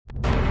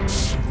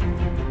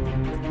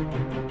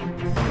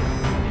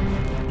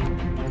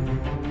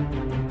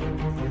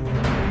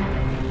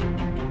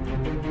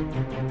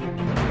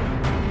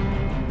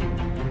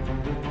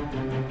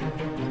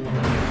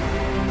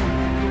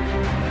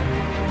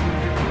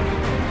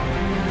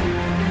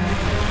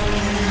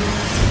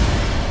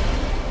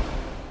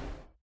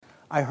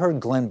I heard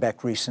Glenn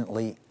Beck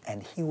recently,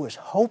 and he was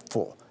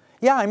hopeful.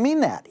 Yeah, I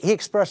mean that. He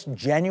expressed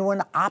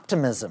genuine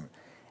optimism.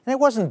 And it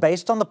wasn't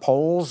based on the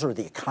polls or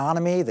the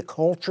economy, the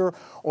culture,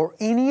 or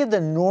any of the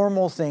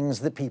normal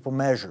things that people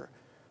measure.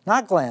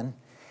 Not Glenn.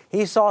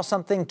 He saw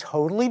something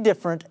totally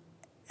different,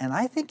 and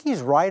I think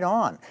he's right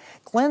on.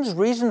 Glenn's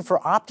reason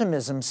for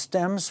optimism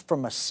stems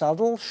from a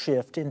subtle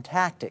shift in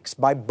tactics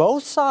by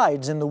both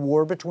sides in the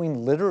war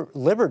between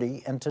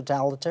liberty and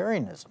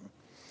totalitarianism.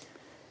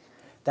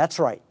 That's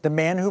right. The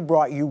man who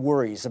brought you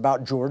worries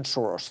about George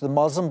Soros, the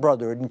Muslim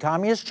Brotherhood, and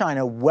Communist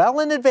China well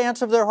in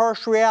advance of their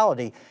harsh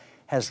reality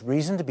has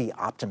reason to be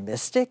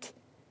optimistic.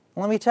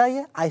 Let me tell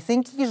you, I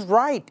think he's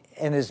right,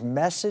 and his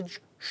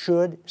message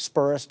should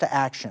spur us to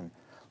action.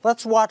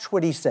 Let's watch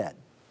what he said.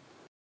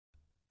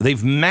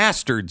 They've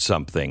mastered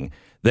something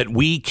that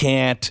we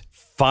can't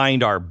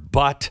find our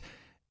butt,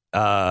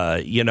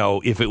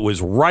 if it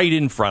was right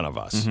in front of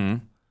us.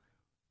 Mm-hmm.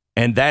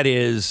 And that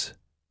is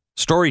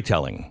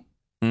storytelling.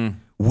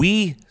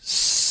 We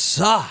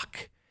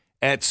suck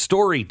at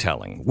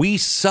storytelling. We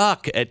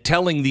suck at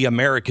telling the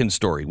American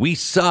story. We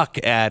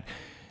suck at,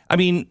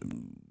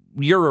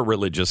 you're a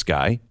religious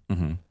guy.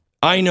 Mm-hmm.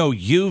 I know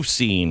you've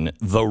seen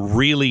the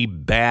really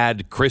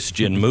bad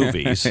Christian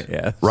movies,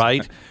 yes.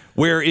 Right?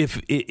 Where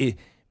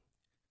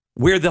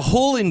where the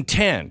whole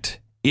intent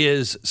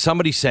is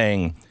somebody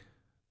saying,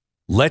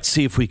 let's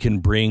see if we can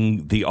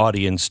bring the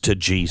audience to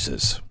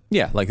Jesus.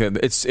 Yeah, like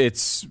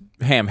it's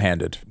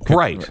ham-handed.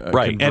 Right.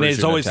 And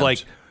it's always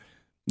attempt.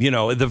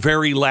 At the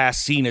very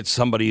last scene, it's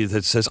somebody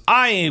that says,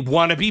 I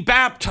want to be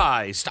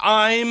baptized.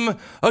 I'm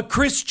a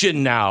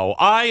Christian now.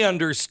 I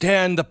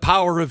understand the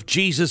power of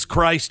Jesus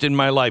Christ in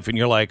my life. And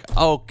you're like,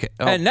 okay.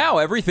 And now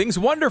everything's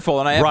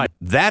wonderful. And Right.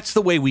 That's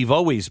the way we've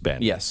always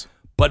been. Yes.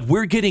 But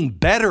we're getting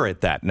better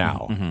at that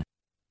now. Mm-hmm.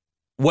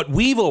 What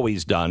we've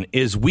always done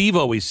is we've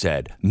always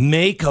said,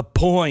 make a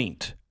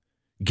point.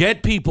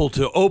 Get people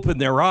to open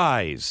their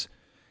eyes.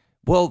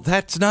 Well,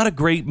 that's not a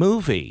great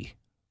movie.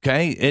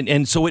 Okay.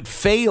 And so it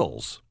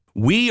fails.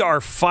 We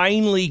are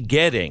finally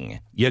getting,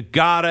 you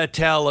gotta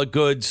tell a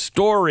good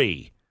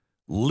story.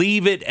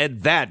 Leave it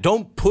at that.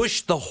 Don't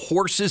push the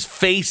horse's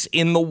face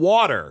in the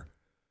water.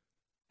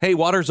 Hey,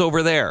 water's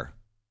over there.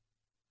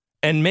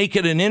 And make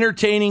it an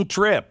entertaining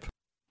trip.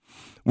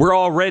 We're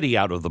already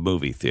out of the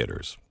movie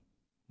theaters.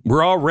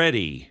 We're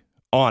already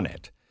on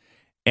it.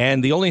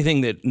 And the only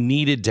thing that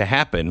needed to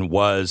happen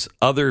was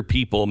other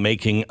people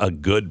making a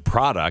good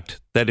product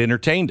that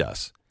entertained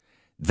us.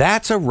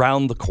 That's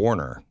around the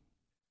corner.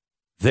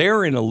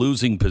 They're in a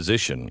losing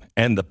position,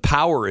 and the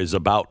power is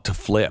about to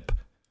flip.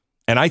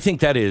 And I think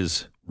that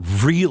is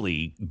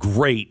really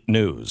great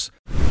news.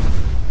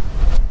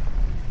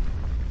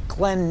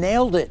 Glenn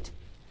nailed it.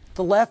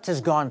 The left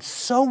has gone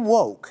so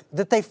woke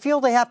that they feel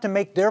they have to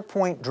make their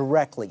point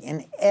directly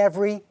in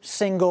every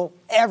single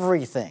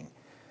everything.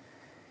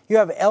 You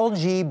have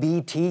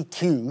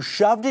LGBTQ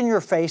shoved in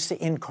your face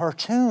in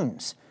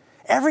cartoons.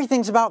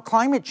 Everything's about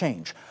climate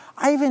change.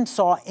 I even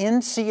saw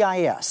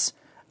NCIS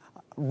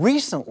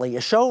recently,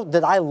 a show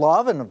that I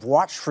love and have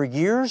watched for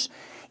years.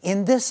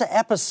 In this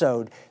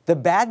episode, the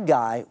bad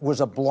guy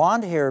was a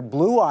blonde-haired,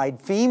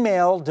 blue-eyed,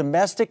 female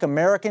domestic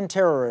American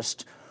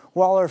terrorist,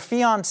 while her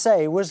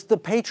fiancé was the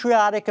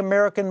patriotic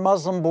American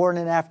Muslim born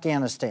in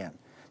Afghanistan.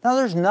 Now,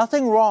 there's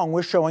nothing wrong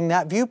with showing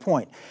that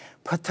viewpoint,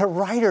 but the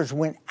writers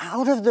went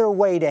out of their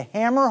way to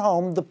hammer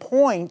home the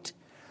point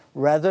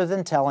rather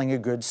than telling a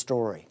good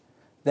story.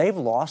 They've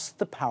lost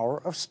the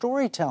power of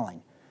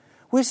storytelling.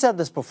 We've said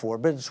this before,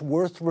 but it's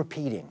worth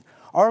repeating.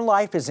 Our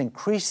life is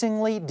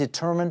increasingly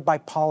determined by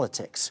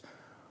politics.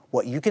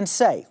 What you can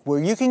say,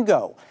 where you can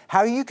go,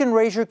 how you can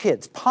raise your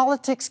kids.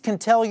 Politics can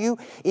tell you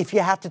if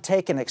you have to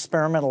take an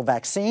experimental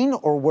vaccine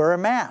or wear a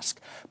mask.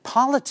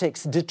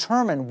 Politics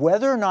determine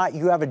whether or not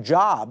you have a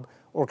job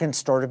or can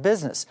start a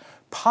business.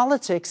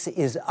 Politics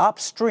is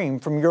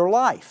upstream from your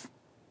life,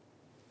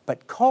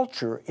 but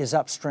culture is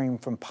upstream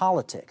from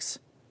politics.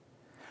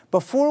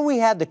 Before we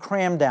had the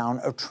cram down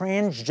of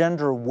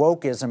transgender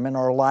wokeism in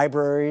our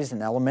libraries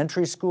and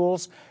elementary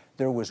schools,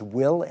 there was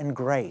Will and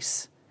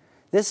Grace.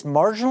 This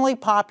marginally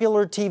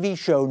popular TV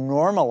show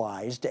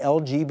normalized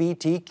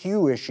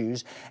LGBTQ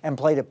issues and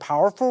played a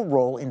powerful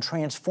role in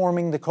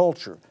transforming the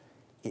culture.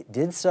 It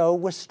did so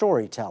with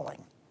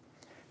storytelling.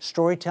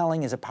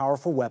 Storytelling is a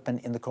powerful weapon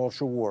in the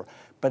culture war,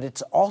 but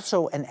it's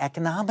also an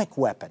economic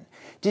weapon.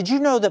 Did you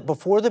know that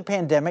before the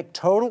pandemic,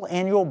 total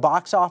annual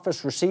box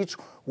office receipts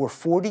were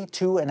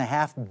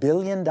 $42.5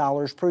 billion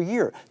per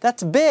year?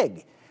 That's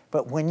big.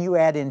 But when you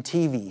add in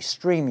TV,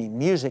 streaming,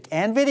 music,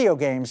 and video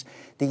games,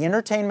 the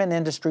entertainment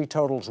industry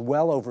totals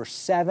well over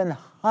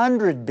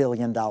 $700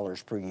 billion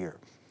per year.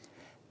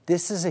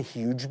 This is a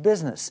huge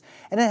business,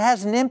 and it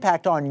has an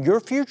impact on your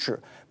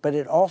future, but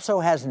it also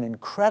has an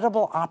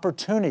incredible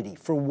opportunity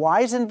for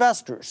wise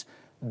investors,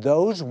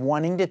 those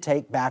wanting to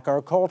take back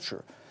our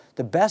culture.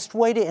 The best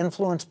way to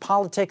influence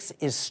politics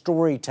is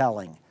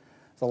storytelling.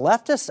 The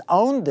leftists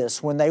owned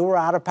this when they were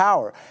out of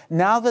power.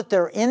 Now that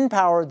they're in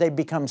power, they've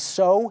become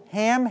so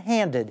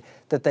ham-handed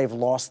that they've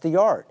lost the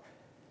art.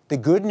 The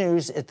good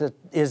news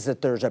is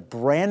that there's a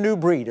brand new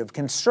breed of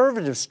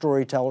conservative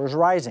storytellers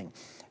rising.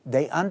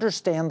 They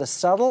understand the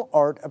subtle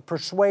art of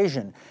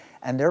persuasion,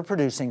 and they're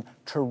producing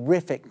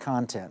terrific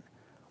content.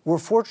 We're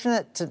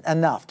fortunate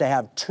enough to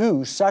have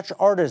two such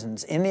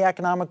artisans in the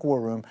Economic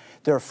War Room.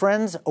 They're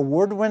friends,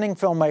 award-winning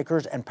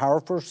filmmakers, and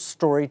powerful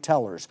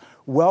storytellers.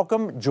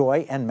 Welcome,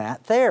 Joy and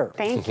Matt Thayer.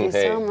 Thank you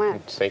so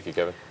much. Thank you,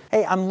 Kevin.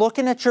 Hey, I'm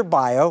looking at your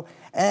bio,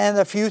 and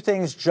a few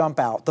things jump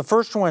out. The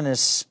first one is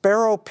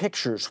Sparrow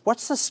Pictures.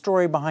 What's the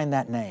story behind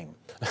that name?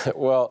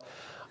 Well,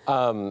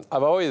 I've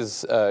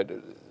always,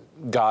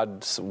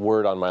 God's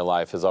word on my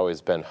life has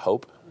always been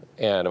hope.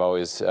 And I've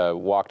always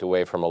walked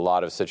away from a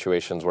lot of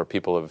situations where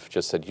people have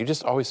just said, you're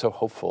just always so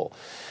hopeful.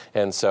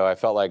 And so I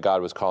felt like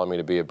God was calling me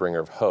to be a bringer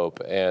of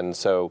hope. And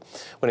so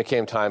when it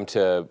came time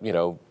to,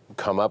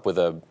 come up with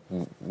a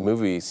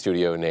movie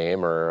studio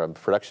name or a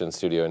production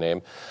studio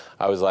name,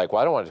 I was like,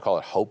 well, I don't want to call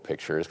it Hope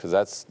Pictures because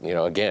that's,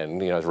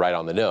 it's right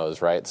on the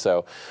nose, right?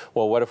 So,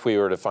 well, what if we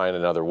were to find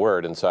another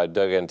word? And so I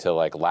dug into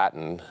like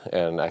Latin,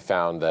 and I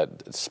found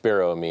that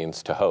sparrow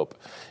means to hope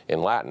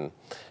in Latin.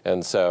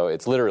 And so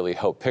it's literally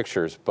Hope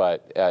Pictures,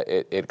 but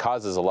it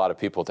causes a lot of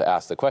people to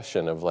ask the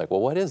question of like,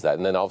 well, what is that?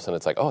 And then all of a sudden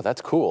it's like, oh,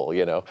 that's cool,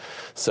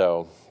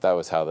 So that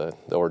was how the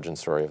origin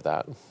story of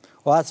that.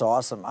 Well, that's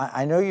awesome.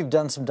 I know you've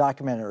done some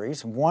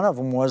documentaries. One of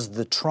them was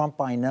The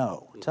Trump I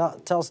Know.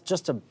 Tell us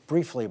just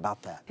briefly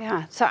about that.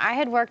 Yeah, so I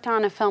had worked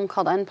on a film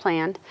called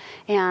Unplanned,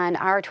 and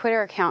our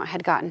Twitter account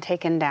had gotten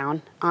taken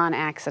down on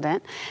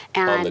accident.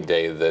 And on the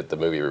day that the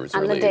movie was released.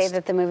 On the day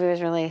that the movie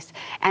was released.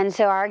 And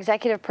so our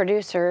executive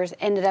producers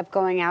ended up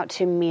going out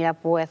to meet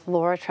up with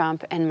Laura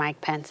Trump and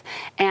Mike Pence.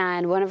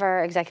 And one of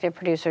our executive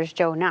producers,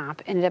 Joe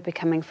Knopp, ended up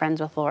becoming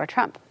friends with Laura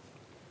Trump.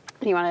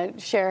 You want to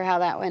share how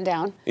that went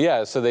down?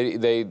 Yeah, so they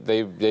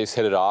just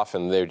hit it off,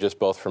 and they're just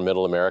both from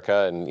Middle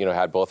America, and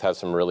both have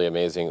some really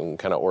amazing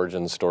kind of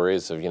origin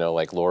stories of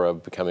like Laura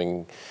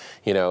becoming,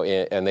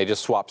 and they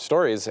just swapped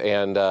stories,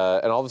 and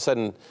all of a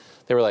sudden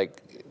they were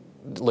like,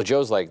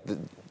 Joe's like,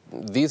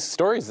 these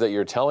stories that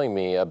you're telling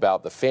me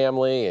about the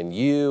family and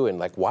you, and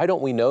like, why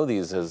don't we know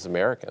these as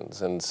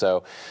Americans? And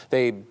so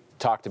they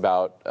talked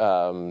about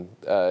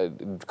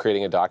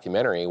creating a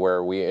documentary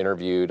where we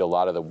interviewed a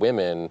lot of the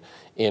women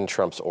in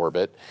Trump's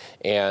orbit,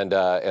 and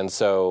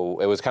so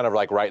it was kind of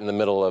like right in the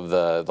middle of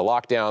the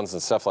lockdowns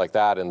and stuff like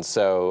that. And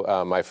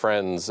so my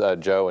friends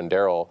Joe and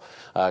Daryl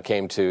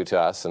came to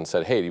us and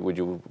said, "Hey, would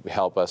you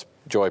help us,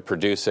 Joy,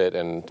 produce it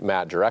and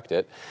Matt direct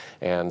it?"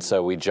 And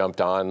so we jumped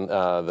on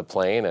the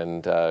plane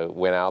and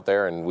went out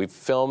there, and we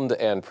filmed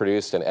and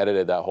produced and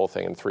edited that whole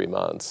thing in 3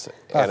 months.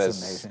 That's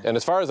amazing. And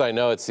as far as I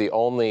know, it's the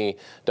only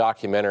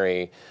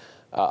documentary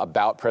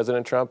about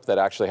President Trump that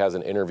actually has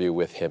an interview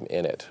with him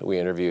in it. We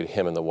interviewed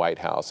him in the White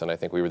House, and I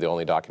think we were the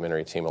only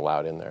documentary team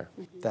allowed in there.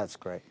 That's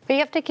great. But you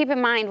have to keep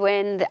in mind,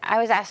 when I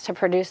was asked to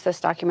produce this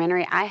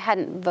documentary, I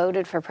hadn't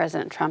voted for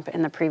President Trump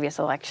in the previous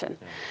election.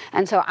 Yeah.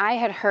 And so I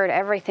had heard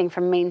everything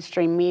from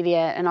mainstream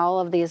media and all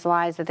of these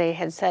lies that they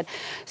had said.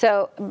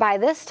 So by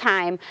this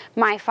time,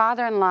 my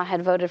father-in-law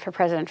had voted for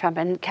President Trump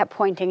and kept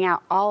pointing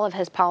out all of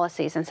his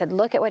policies and said,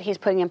 look at what he's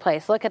putting in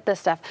place. Look at this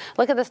stuff.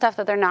 Look at the stuff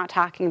that they're not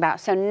talking about.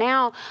 So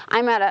now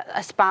I'm at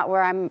a spot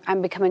where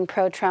I'm becoming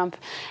pro-Trump,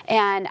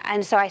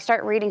 and so I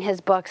start reading his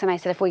books, and I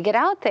said, if we get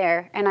out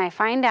there and I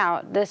find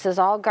out this is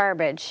all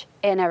garbage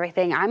and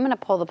everything, I'm going to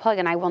pull the plug,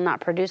 and I will not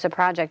produce a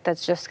project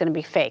that's just going to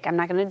be fake. I'm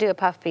not going to do a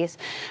puff piece,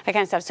 that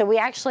kind of stuff. So we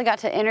actually got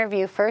to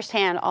interview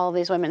firsthand all of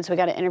these women. So we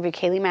got to interview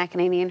Kayleigh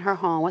McEnany in her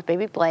home with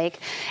baby Blake,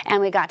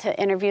 and we got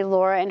to interview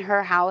Laura in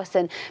her house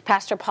and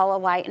Pastor Paula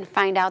White, and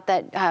find out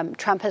that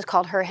Trump has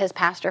called her his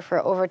pastor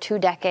for over 2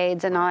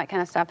 decades and all that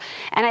kind of stuff.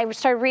 And I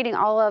started reading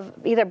all of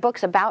either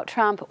books about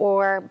Trump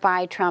or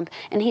by Trump,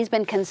 and he's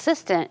been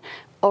consistent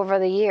over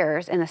the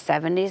years in the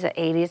 70s, the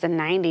 80s, and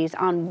 90s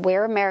on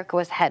where America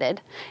was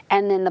headed,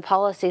 and then the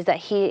policies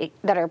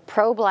that are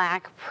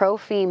pro-black,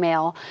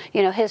 pro-female.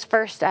 His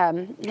first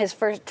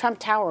Trump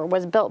Tower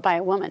was built by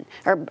a woman,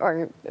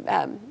 or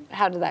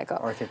how did that go?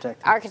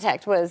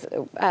 Architect was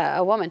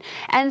a woman,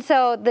 and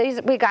so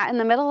we got in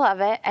the middle of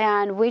it,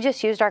 and we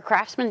just used our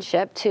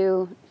craftsmanship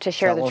to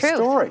share the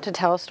truth, to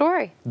tell a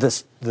story.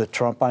 The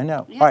Trump I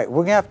Know. Yeah. All right,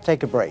 we're going to have to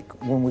take a break.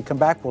 When we come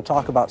back, we'll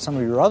talk about some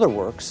of your other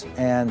works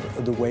and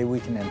the way we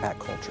can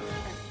impact culture.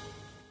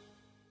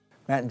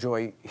 Matt and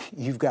Joy,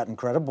 you've got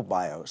incredible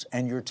bios,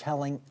 and you're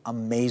telling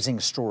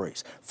amazing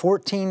stories.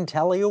 14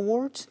 Telly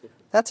Awards?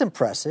 That's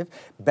impressive.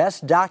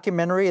 Best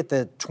documentary at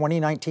the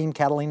 2019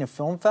 Catalina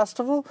Film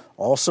Festival?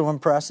 Also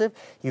impressive.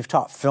 You've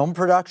taught film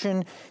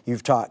production,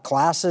 you've taught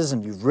classes,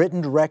 and you've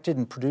written, directed,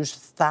 and produced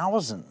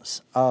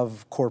thousands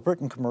of corporate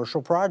and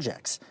commercial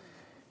projects.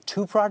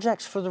 2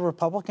 projects for the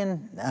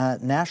Republican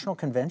National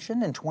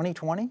Convention in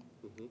 2020?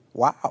 Mm-hmm.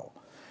 Wow.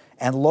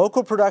 And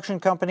local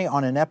production company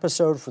on an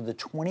episode for the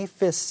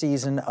 25th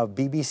season of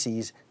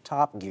BBC's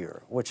Top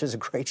Gear, which is a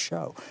great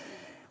show.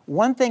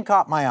 One thing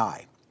caught my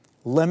eye,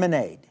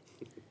 Lemonade.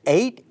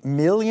 8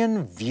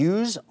 million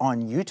views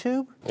on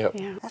YouTube? Yep.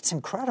 Yeah. That's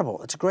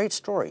incredible. It's a great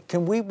story.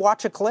 Can we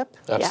watch a clip?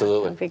 Absolutely.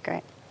 Yeah, that'd be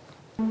great.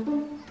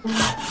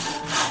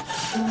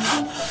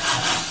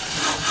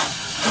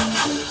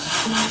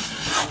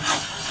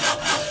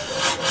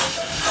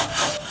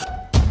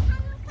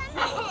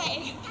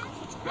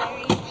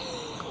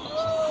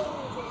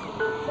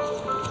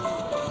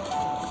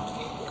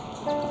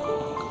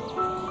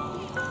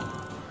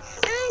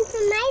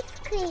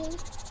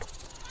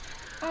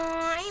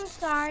 I'm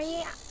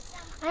sorry.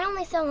 I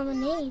only sell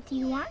lemonade. Do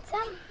you want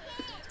some?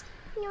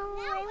 No,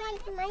 I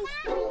want some ice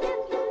cream.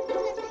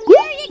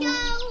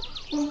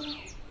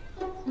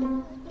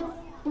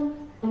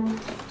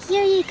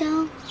 Here you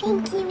go.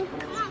 Thank you.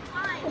 Come on,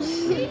 fine. Do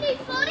you need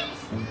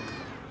floaties?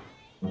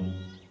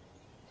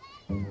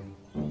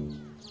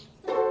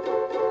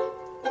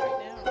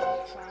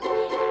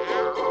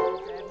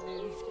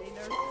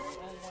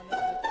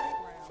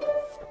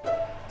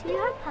 Do you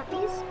have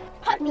puppies?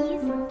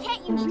 Puppies?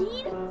 Can't you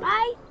read?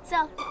 I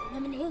sell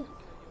lemonade.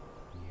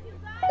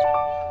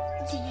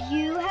 Do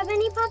you have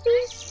any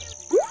puppies?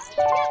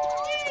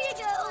 Here you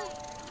go.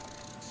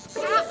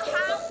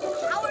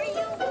 How are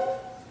you?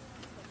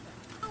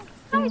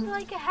 I'd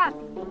like a Happy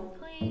Meal,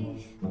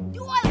 please.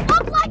 Do I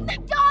look like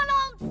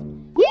McDonald's?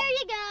 Here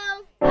you go.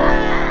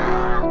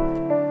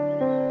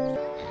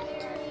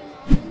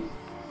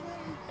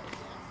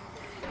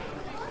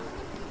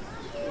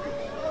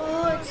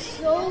 Oh, it's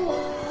so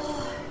hot.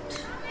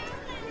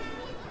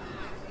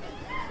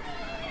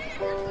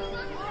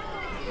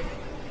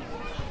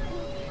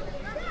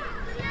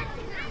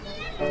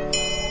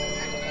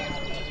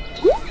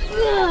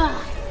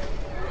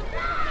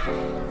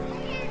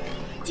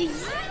 Do you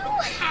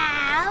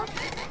have...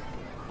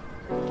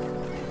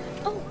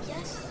 Oh,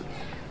 yes.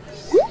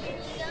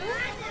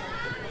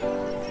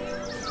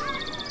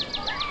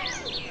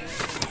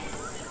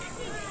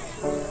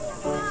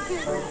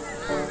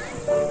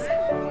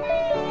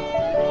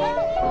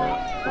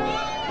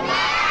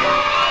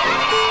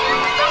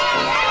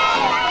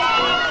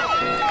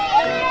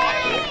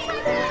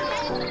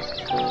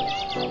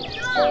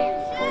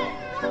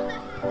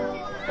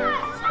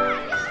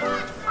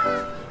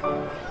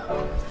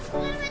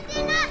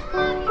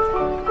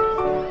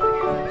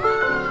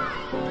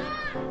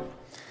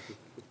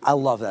 I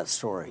love that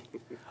story.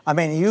 I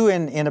mean, you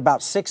in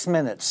about 6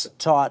 minutes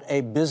taught a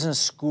business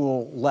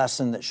school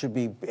lesson that should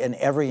be in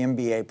every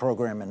MBA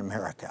program in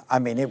America. I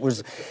mean, it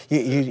was,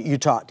 you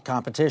taught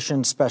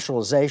competition,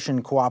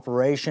 specialization,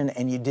 cooperation,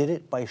 and you did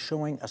it by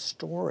showing a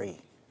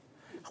story.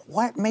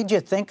 What made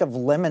you think of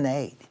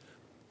lemonade?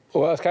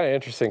 Well, it's kind of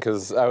interesting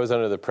because I was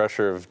under the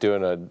pressure of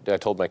I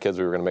told my kids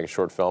we were going to make a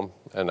short film,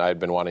 and I had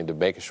been wanting to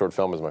make a short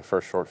film. It was my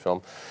first short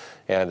film.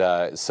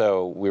 And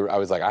so I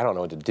was like, I don't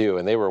know what to do.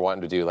 And they were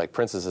wanting to do like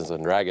princesses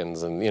and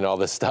dragons and, all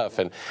this stuff.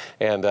 And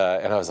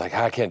I was like,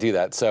 I can't do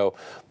that. So,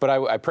 but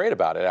I prayed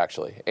about it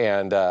actually.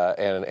 And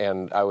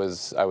I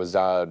was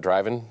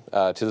driving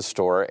to the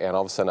store, and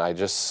all of a sudden I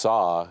just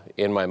saw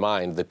in my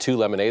mind the 2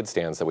 lemonade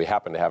stands that we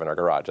happen to have in our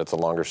garage. That's a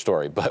longer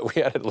story, but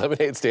we had a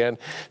lemonade stand,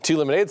 2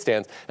 lemonade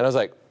stands. And I was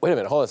like, wait a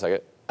minute, hold on a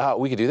second.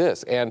 We could do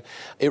this. And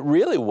it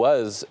really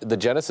was, the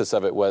genesis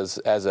of it was,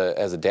 as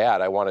a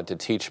dad, I wanted to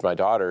teach my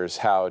daughters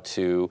how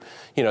to,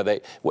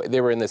 they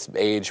were in this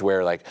age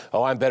where like,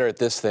 oh, I'm better at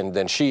this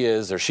than she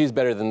is, or she's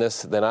better than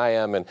this than I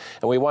am. And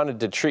we wanted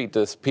to treat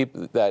this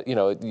people that,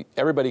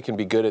 everybody can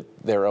be good at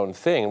their own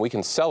thing, and we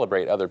can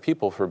celebrate other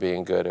people for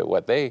being good at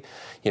what they,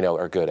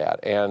 are good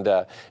at.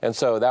 And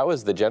so that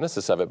was the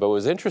genesis of it. But it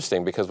was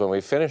interesting because when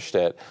we finished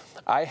it,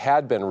 I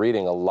had been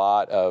reading a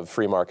lot of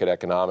free market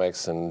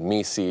economics and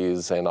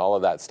Mises and all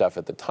of that stuff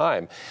at the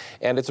time.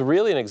 And it's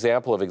really an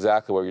example of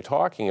exactly what you're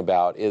talking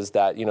about, is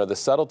that, the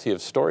subtlety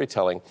of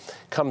storytelling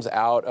comes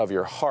out of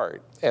your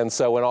heart. And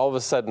so when all of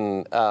a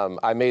sudden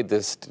I made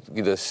this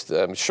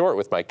short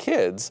with my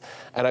kids,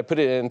 and I put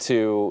it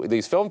into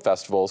these film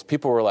festivals,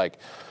 people were like,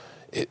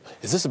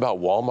 is this about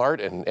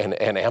Walmart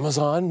and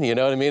Amazon? You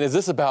know what I mean? Is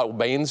this about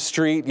Main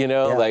Street?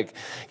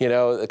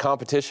 The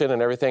competition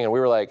and everything? And we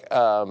were like,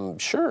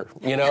 sure.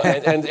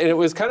 And it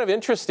was kind of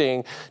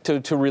interesting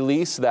to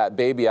release that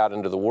baby out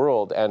into the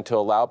world and to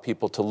allow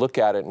people to look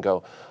at it and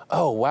go,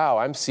 oh, wow,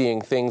 I'm seeing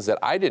things that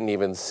I didn't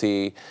even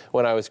see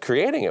when I was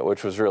creating it,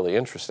 which was really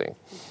interesting.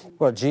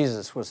 Well,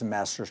 Jesus was a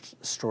master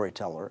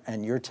storyteller,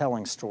 and you're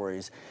telling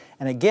stories.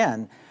 And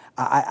again,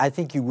 I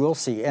think you will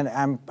see, and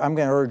I'm going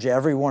to urge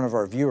every one of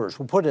our viewers,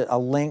 we'll put a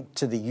link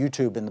to the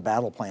YouTube in the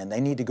battle plan. They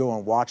need to go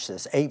and watch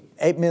this.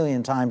 8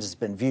 million times it's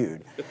been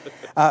viewed.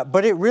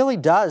 But it really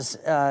does,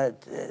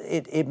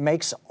 it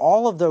makes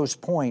all of those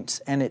points,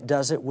 and it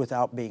does it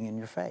without being in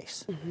your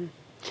face. Mm-hmm.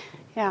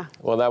 Yeah.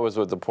 Well, that was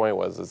what the point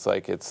was. It's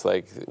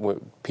like when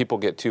people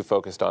get too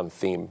focused on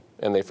theme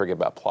and they forget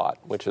about plot,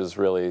 which is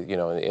really,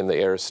 in the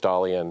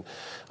Aristotelian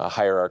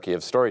hierarchy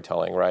of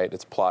storytelling, right?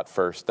 It's plot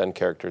first, then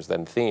characters,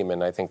 then theme.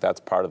 And I think that's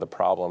part of the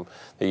problem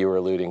that you were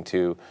alluding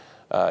to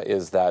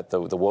is that the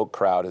woke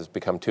crowd has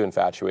become too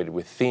infatuated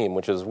with theme,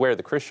 which is where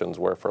the Christians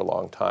were for a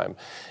long time.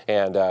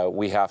 And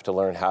we have to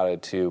learn how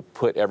to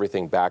put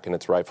everything back in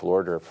its rightful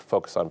order,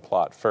 focus on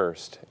plot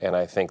first. And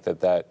I think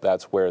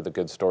that's where the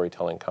good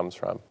storytelling comes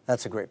from.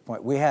 That's a great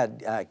point. We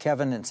had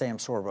Kevin and Sam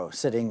Sorbo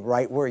sitting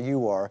right where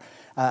you are,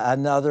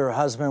 another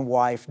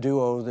husband-wife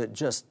duo that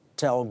just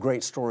tell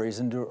great stories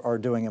and are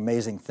doing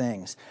amazing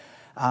things.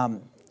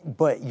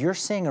 But you're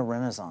seeing a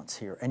renaissance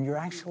here, and you're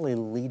actually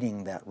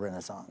leading that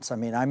renaissance. I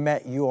mean, I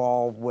met you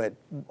all with,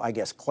 I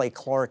guess, Clay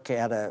Clark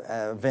at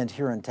an event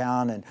here in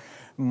town, and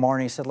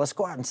Marnie said, let's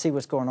go out and see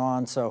what's going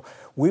on. So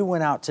we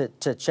went out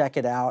to check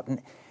it out,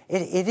 and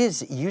it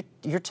is,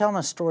 you're telling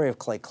a story of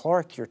Clay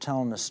Clark, you're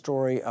telling a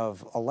story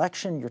of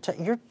election,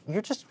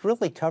 you're just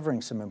really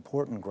covering some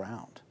important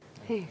ground.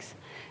 Thanks.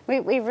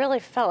 We really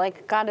felt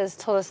like God has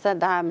told us that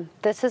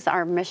this is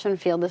our mission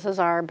field, this is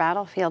our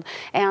battlefield,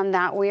 and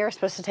that we are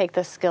supposed to take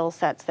the skill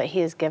sets that He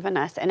has given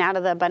us, and out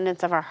of the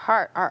abundance of our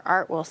heart, our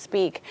art will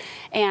speak.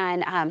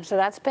 And so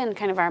that's been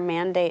kind of our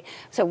mandate.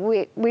 So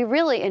we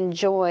really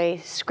enjoy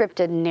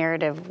scripted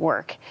narrative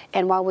work.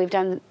 And while we've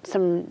done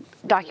some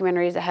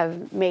documentaries that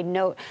have made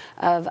note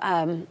of,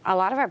 a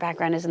lot of our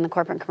background is in the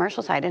corporate and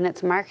commercial side, and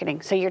it's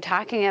marketing. So you're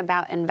talking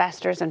about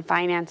investors and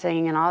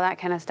financing and all that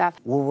kind of stuff.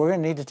 Well, we're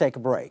going to need to take a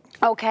break.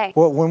 Okay.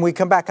 Well, when we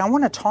come back, I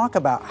want to talk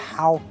about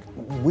how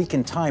we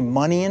can tie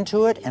money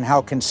into it and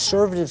how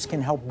conservatives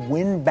can help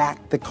win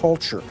back the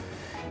culture.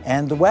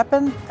 And the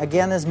weapon,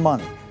 again, is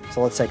money.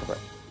 So let's take a break.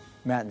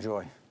 Matt and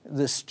Joy,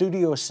 the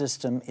studio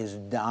system is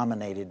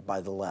dominated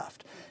by the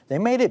left. They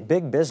made it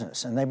big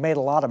business, and they made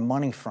a lot of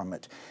money from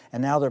it.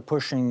 And now they're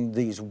pushing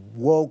these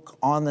woke,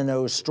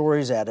 on-the-nose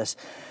stories at us.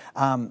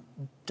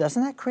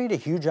 Doesn't that create a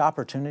huge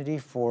opportunity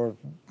for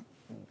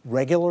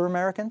regular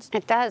Americans?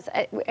 It does.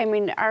 I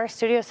mean, our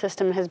studio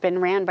system has been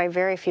ran by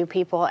very few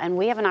people, and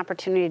we have an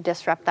opportunity to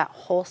disrupt that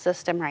whole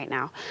system right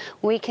now.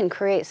 We can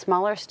create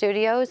smaller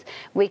studios,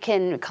 we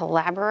can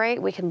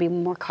collaborate, we can be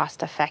more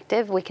cost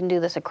effective, we can do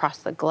this across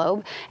the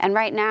globe. And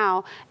right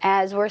now,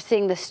 as we're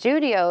seeing the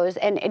studios,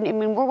 and I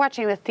mean, we're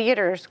watching the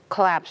theaters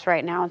collapse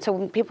right now, and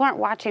so people aren't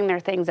watching their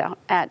things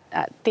at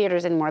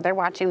theaters anymore. They're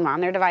watching them on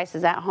their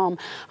devices at home,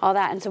 all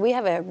that. And so we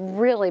have a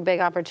really big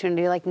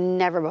opportunity like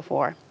never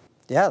before.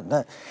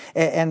 Yeah,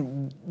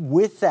 and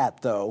with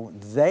that, though,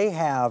 they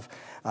have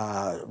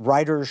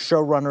writers,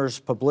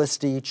 showrunners,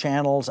 publicity,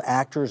 channels,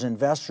 actors,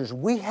 investors.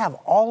 We have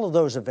all of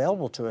those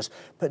available to us,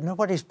 but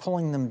nobody's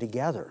pulling them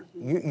together.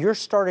 You're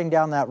starting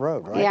down that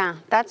road, right? Yeah,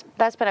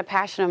 that's been a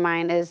passion of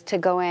mine, is to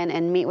go in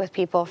and meet with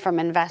people, from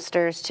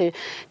investors to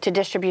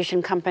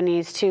distribution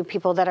companies to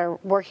people that are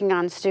working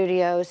on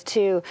studios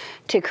to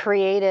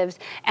creatives.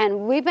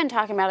 And we've been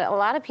talking about it. A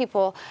lot of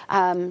people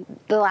the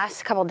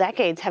last couple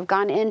decades have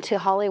gone into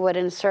Hollywood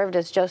and served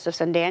as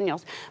Josephs and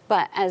Daniels.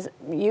 But as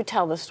you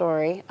tell the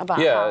story about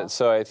Yeah,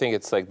 so I think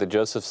it's like the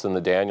Josephs and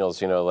the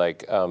Daniels,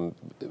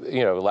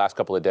 last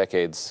couple of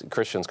decades,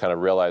 Christians kind of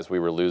realized we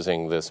were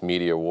losing this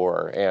media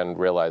war and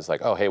realized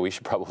like, oh, hey, we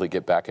should probably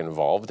get back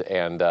involved.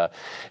 And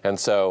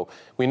so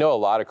we know a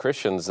lot of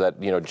Christians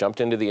that, jumped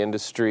into the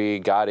industry,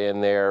 got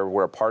in there,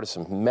 were a part of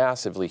some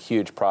massively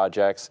huge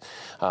projects,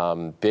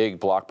 big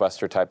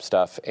blockbuster type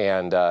stuff.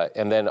 And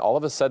then all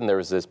of a sudden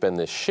there's been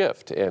this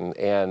shift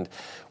and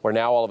where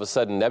now all of a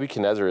sudden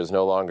Nebuchadnezzar is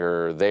no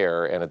longer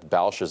there and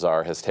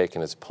Belshazzar has taken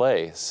his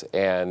place,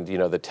 and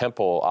the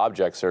temple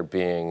objects are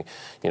being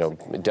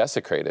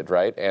desecrated,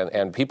 right?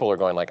 And people are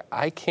going like,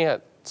 I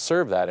can't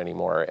serve that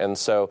anymore. And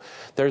so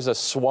there's a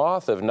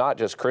swath of not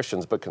just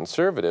Christians but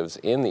conservatives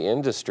in the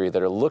industry that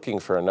are looking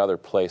for another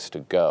place to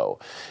go.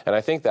 And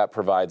I think that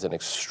provides an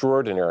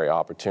extraordinary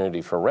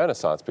opportunity for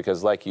Renaissance,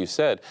 because like you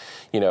said,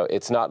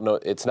 it's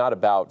not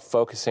about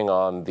focusing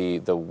on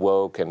the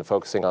woke and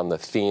focusing on the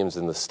themes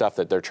and the stuff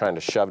that they're trying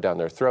to shove down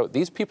their throat.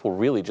 These people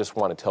really just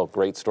want to tell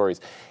great stories,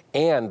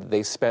 and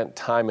they spent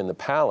time in the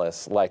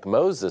palace like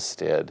Moses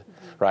did,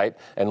 right?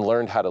 And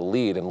learned how to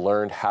lead and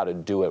learned how to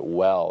do it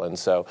well. And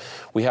so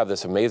we have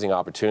this amazing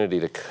opportunity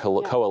to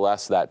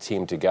coalesce that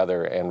team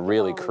together and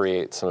really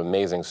create some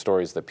amazing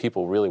stories that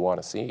people really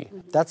want to see.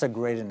 That's a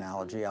great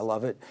analogy. I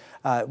love it.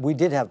 We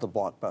did have the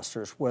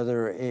blockbusters,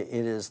 whether it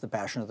is The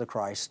Passion of the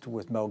Christ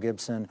with Mel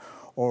Gibson,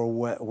 or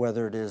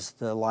whether it is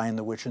The Lion,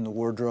 the Witch, and the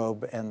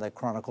Wardrobe and the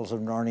Chronicles of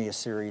Narnia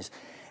series.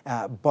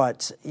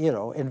 But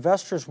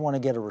investors want to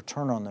get a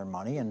return on their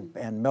money,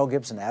 and Mel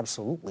Gibson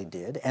absolutely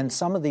did. And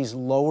some of these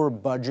lower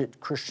budget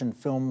Christian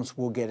films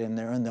will get in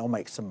there and they'll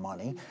make some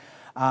money.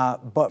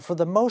 But for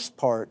the most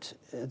part,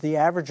 the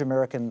average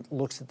American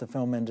looks at the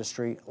film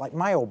industry, like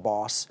my old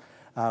boss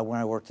when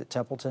I worked at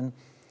Templeton.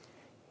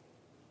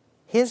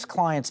 His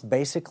clients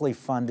basically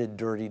funded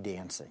Dirty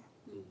Dancing,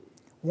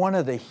 one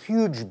of the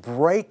huge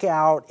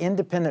breakout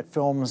independent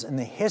films in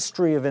the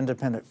history of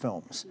independent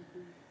films.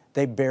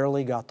 They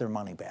barely got their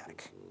money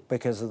back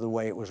because of the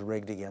way it was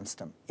rigged against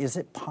them. Is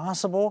it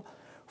possible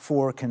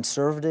for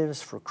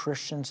conservatives, for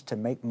Christians to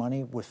make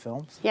money with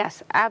films?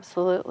 Yes,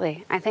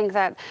 absolutely. I think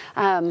that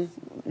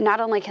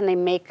not only can they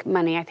make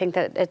money, I think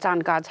that it's on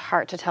God's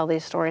heart to tell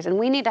these stories. And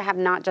we need to have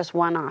not just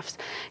one-offs.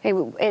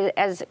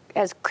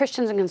 As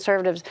Christians and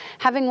conservatives,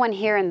 having one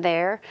here and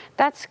there,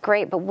 that's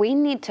great, but we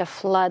need to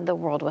flood the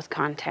world with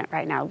content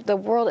right now. The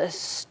world is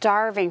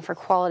starving for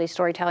quality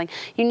storytelling.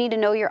 You need to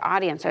know your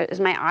audience. Is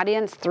my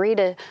audience 3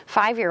 to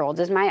 5-year-olds?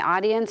 Is my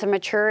audience a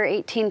mature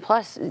 18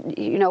 plus?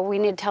 You know, we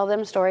need to tell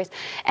them stories.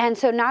 And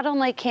so not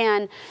only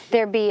can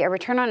there be a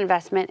return on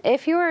investment,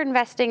 if you are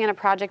investing in a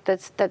project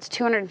that's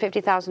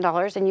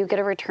 $250,000 and you get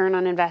a return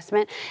on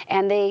investment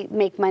and they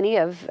make money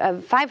of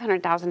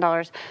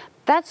 $500,000,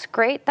 that's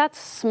great, that's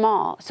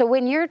small. So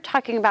when you're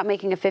talking about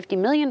making a $50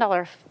 million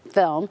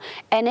film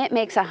and it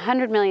makes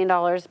 $100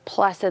 million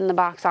plus in the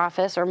box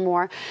office or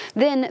more,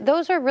 then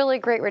those are really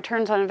great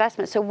returns on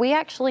investment. So we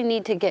actually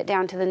need to get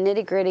down to the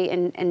nitty gritty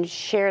and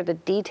share the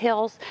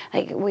details.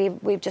 Like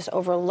we've just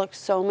overlooked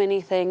so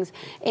many things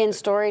in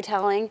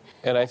storytelling.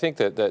 And I think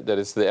that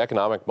it's the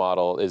economic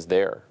model is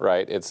there,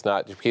 right? It's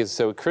not because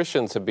so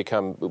Christians have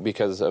become,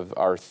 because of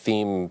our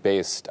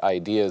theme-based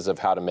ideas of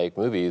how to make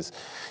movies,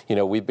 you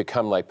know, we've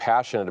become like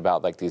passionate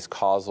about like these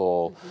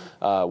causal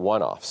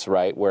one-offs,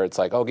 right? Where it's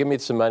like, oh, give me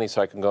some money so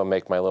I can go and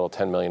make my little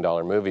 $10 million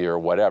movie or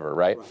whatever,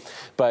 right?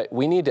 But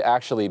we need to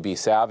actually be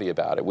savvy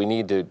about it. We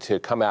need to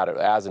come at it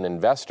as an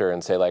investor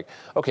and say like,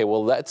 okay,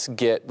 well, let's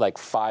get like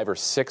 5 or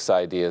 6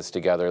 ideas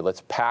together.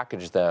 Let's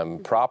package them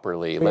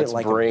properly. Let's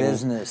like bring a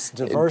business,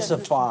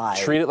 diversify.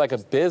 Treat it like a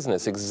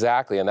business,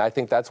 exactly. And I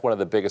think that's one of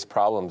the biggest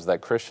problems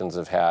that Christians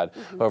have had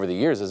over the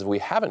years is we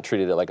haven't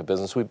treated it like a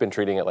business. We've been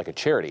treating it like a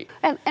charity.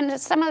 And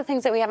some of the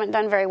things that we haven't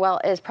done very well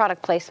is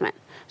product placement.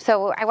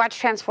 So I watch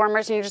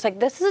Transformers and you're just like,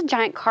 this is a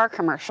giant car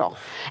commercial.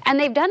 And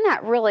they've done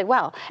that really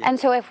well. And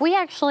so if we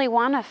actually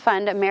want to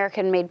fund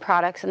American-made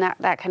products and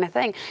that kind of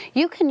thing,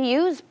 you can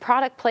use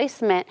product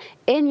placement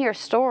in your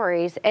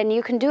stories and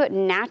you can do it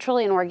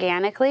naturally and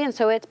organically. And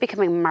so it's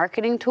becoming a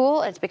marketing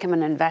tool. It's become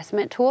an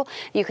investment tool.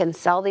 You can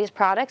sell these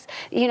products.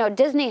 You know,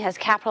 Disney has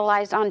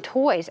capitalized on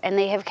toys and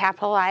they have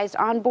capitalized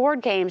on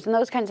board games and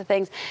those kinds of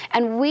things.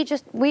 And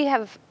we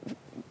have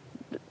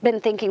been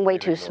thinking way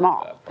too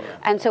small.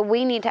 And so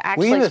we need to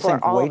actually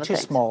explore all of the things. We either think way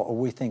too small or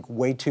we think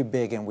way too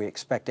big and we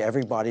expect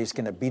everybody's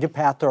going to beat a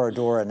path to our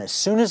door and as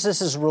soon as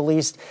this is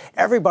released,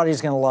 everybody's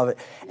going to love it.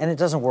 And it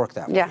doesn't work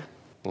that way. Yeah.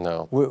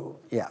 No.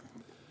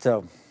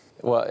 So.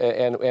 Well,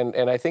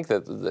 and I think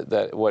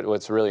that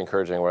what's really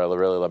encouraging, what I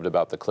really loved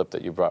about the clip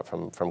that you brought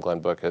from Glenn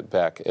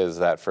Beck is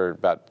that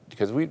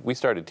because we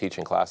started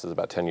teaching classes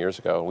about 10 years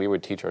ago, and we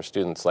would teach our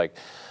students, like,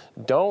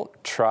 don't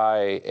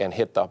try and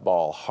hit the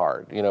ball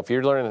hard. You know, if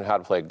you're learning how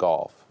to play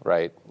golf,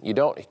 right, you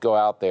don't go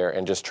out there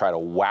and just try to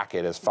whack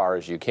it as far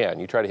as you can.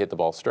 You try to hit the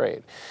ball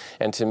straight.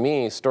 And to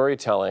me,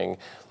 storytelling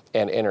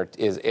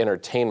is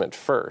entertainment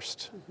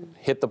first.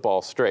 Hit the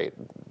ball straight.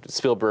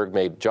 Spielberg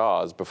made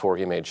Jaws before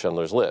he made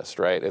Schindler's List,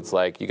 right? It's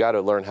like you got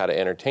to learn how to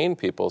entertain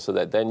people so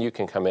that then you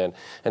can come in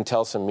and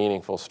tell some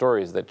meaningful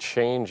stories that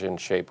change and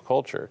shape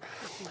culture.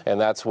 And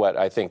that's what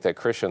I think that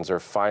Christians are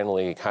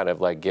finally kind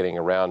of like getting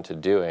around to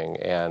doing,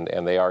 and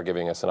they are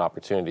giving us an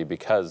opportunity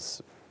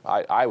because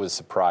I was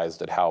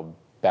surprised at how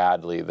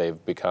badly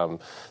they've become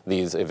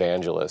these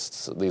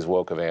evangelists, these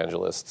woke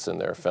evangelists in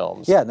their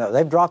films. Yeah, no,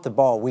 they've dropped the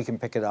ball. We can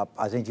pick it up.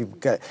 I think you've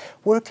got.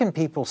 Where can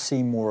people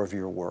see more of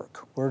your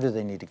work? Where do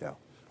they need to go?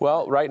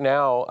 Well, right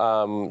now,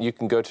 you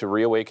can go to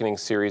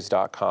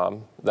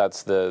reawakeningseries.com.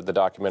 That's the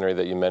documentary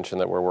that you mentioned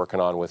that we're working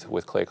on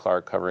with Clay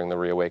Clark, covering the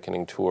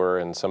Reawakening Tour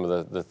and some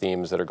of the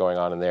themes that are going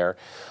on in there.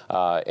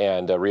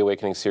 And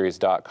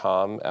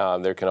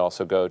reawakeningseries.com. There can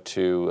also go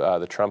to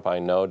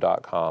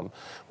theTrumpIKnow.com,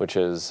 which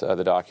is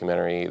the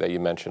documentary that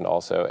you mentioned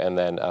also. And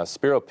then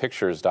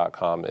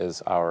spiropictures.com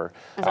is our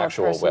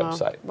actual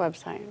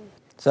website.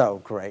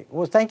 So great.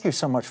 Well, thank you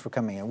so much for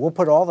coming in. We'll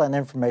put all that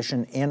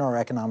information in our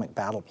economic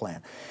battle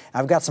plan.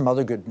 I've got some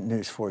other good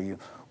news for you.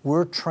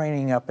 We're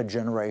training up a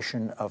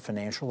generation of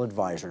financial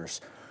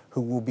advisors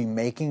who will be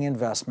making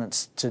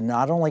investments to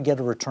not only get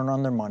a return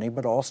on their money,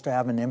 but also to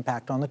have an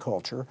impact on the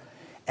culture,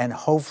 and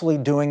hopefully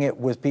doing it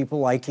with people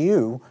like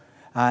you.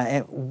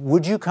 And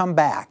would you come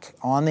back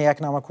on the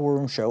Economic War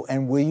Room Show,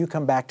 and will you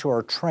come back to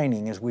our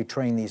training as we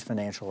train these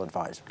financial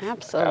advisors?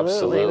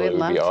 Absolutely. We'd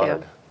love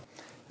to.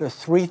 There are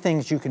 3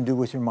 things you can do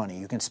with your money.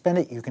 You can spend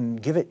it, you can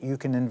give it, you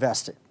can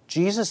invest it.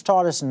 Jesus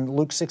taught us in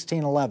Luke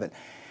 16:11,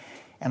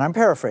 and I'm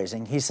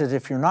paraphrasing. He said,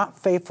 if you're not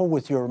faithful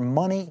with your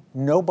money,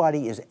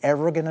 nobody is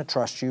ever going to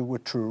trust you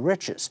with true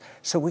riches.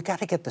 So we got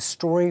to get the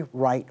story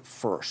right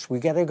first. We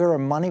got to get our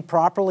money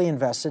properly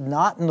invested,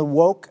 not in the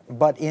woke,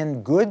 but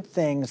in good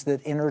things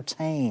that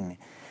entertain.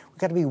 We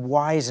got to be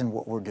wise in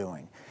what we're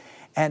doing.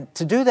 And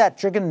to do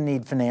that, you're going to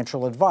need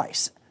financial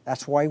advice.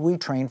 That's why we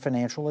train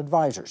financial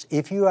advisors.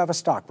 If you have a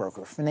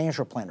stockbroker,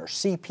 financial planner,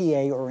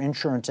 CPA, or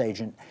insurance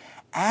agent,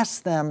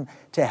 ask them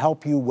to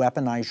help you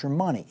weaponize your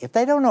money. If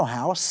they don't know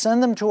how,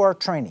 send them to our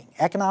training,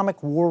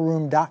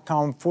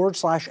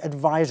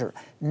 economicwarroom.com/advisor.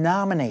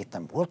 Nominate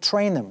them. We'll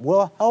train them.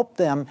 We'll help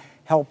them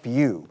help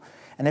you.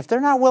 And if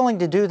they're not willing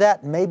to do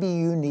that, maybe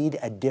you need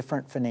a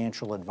different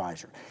financial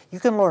advisor.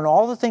 You can learn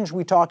all the things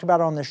we talked about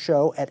on the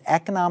show at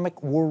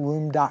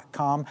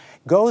economicwarroom.com.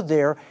 Go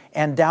there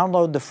and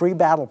download the free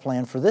battle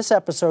plan for this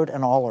episode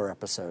and all our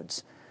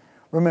episodes.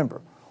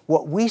 Remember,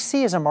 what we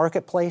see as a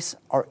marketplace,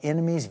 our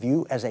enemies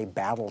view as a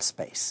battle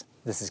space.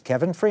 This is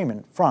Kevin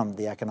Freeman from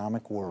the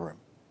Economic War Room.